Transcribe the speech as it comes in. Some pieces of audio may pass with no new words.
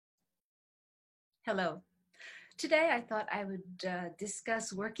Hello. Today I thought I would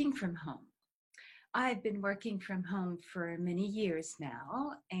discuss working from home. I've been working from home for many years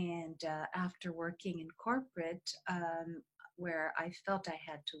now, and after working in corporate, where I felt I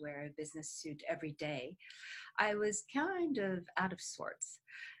had to wear a business suit every day, I was kind of out of sorts.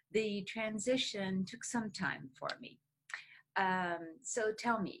 The transition took some time for me. So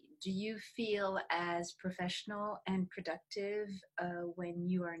tell me, do you feel as professional and productive when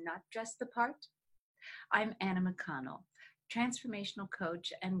you are not dressed the part? I'm Anna McConnell, transformational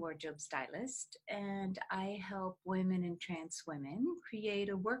coach and wardrobe stylist, and I help women and trans women create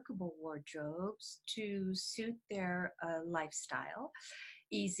a workable wardrobes to suit their lifestyle,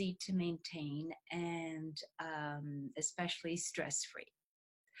 easy to maintain, and especially stress free.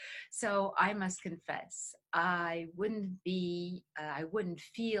 So I must confess, I wouldn't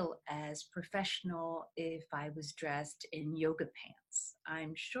feel as professional if I was dressed in yoga pants.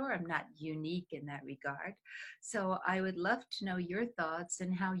 I'm sure I'm not unique in that regard. So I would love to know your thoughts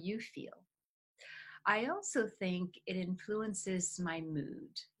and how you feel. I also think it influences my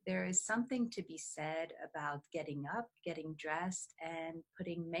mood. There is something to be said about getting up, getting dressed, and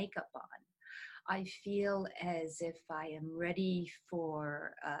putting makeup on. I feel as if I am ready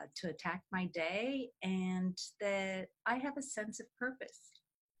for to attack my day and that I have a sense of purpose.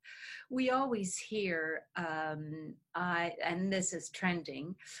 We always hear, and this is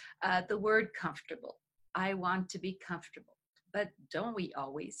trending, the word comfortable. I want to be comfortable, but don't we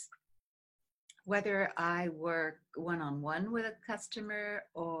always? Whether I work one on one with a customer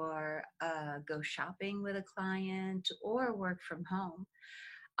or go shopping with a client or work from home,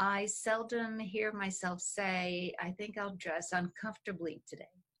 I seldom hear myself say, I think I'll dress uncomfortably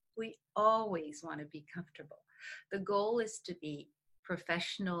today. We always want to be comfortable. The goal is to be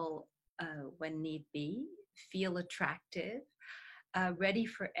professional when need be, feel attractive, ready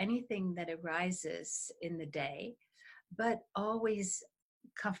for anything that arises in the day, but always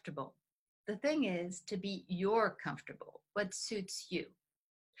comfortable. The thing is to be your comfortable, what suits you.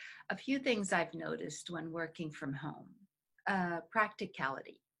 A few things I've noticed when working from home.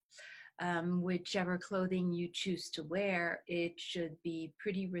 Practicality. Whichever clothing you choose to wear, it should be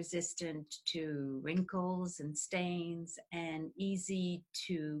pretty resistant to wrinkles and stains and easy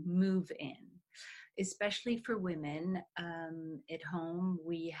to move in. Especially for women at home,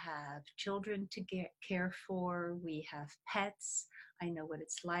 we have children to care for, we have pets. I know what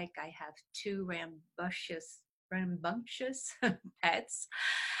it's like. I have two rambunctious pets,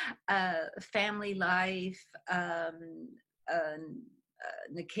 family life,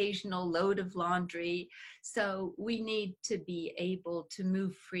 an occasional load of laundry. So we need to be able to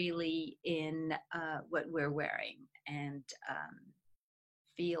move freely in what we're wearing and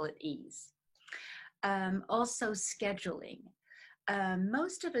feel at ease. Also, scheduling.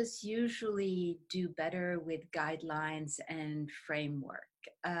 Most of us usually do better with guidelines and framework.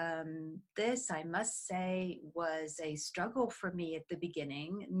 This, I must say, was a struggle for me at the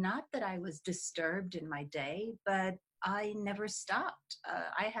beginning. Not that I was disturbed in my day, but I never stopped.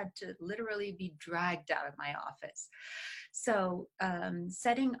 I had to literally be dragged out of my office. So,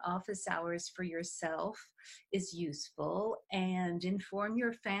 setting office hours for yourself is useful, and inform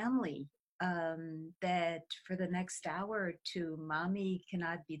your family that for the next hour or two, mommy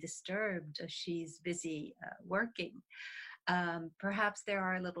cannot be disturbed. She's busy working. Perhaps there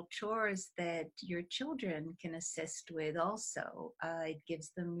are little chores that your children can assist with also. It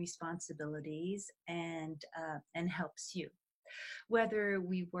gives them responsibilities and helps you. Whether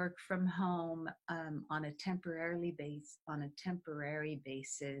we work from home on a temporary basis,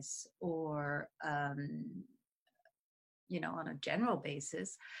 or on a general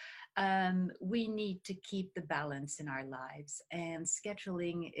basis, we need to keep the balance in our lives, and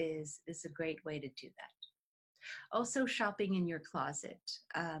scheduling is a great way to do that. Also, shopping in your closet.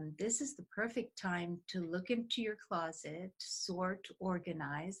 This is the perfect time to look into your closet, sort,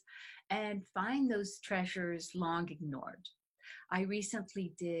 organize, and find those treasures long ignored. I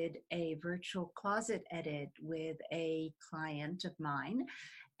recently did a virtual closet edit with a client of mine,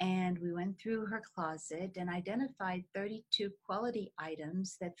 and we went through her closet and identified 32 quality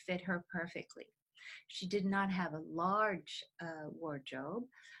items that fit her perfectly. She did not have a large wardrobe,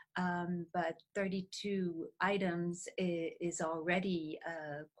 but 32 items is already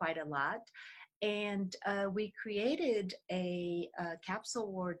quite a lot. And we created a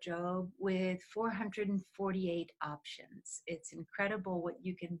capsule wardrobe with 448 options. It's incredible what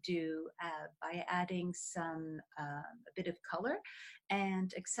you can do by adding a bit of color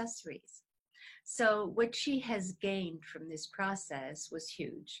and accessories. So, what she has gained from this process was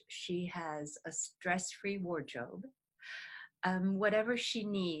huge. She has a stress free wardrobe. Whatever she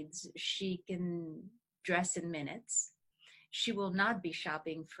needs, she can dress in minutes. She will not be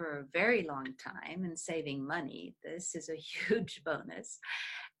shopping for a very long time and saving money. This is a huge bonus.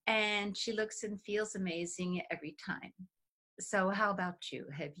 And she looks and feels amazing every time. So, how about you?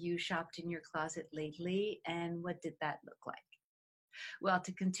 Have you shopped in your closet lately? And what did that look like? Well,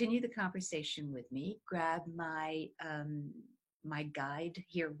 to continue the conversation with me, grab my guide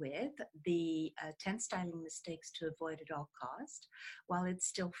herewith, the 10 styling mistakes to avoid at all cost while it's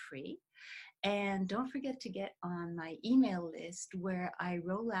still free. And don't forget to get on my email list where I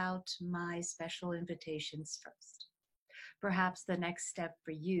roll out my special invitations first. Perhaps the next step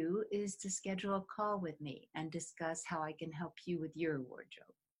for you is to schedule a call with me and discuss how I can help you with your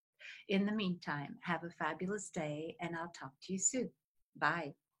wardrobe. In the meantime, have a fabulous day and I'll talk to you soon.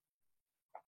 Bye.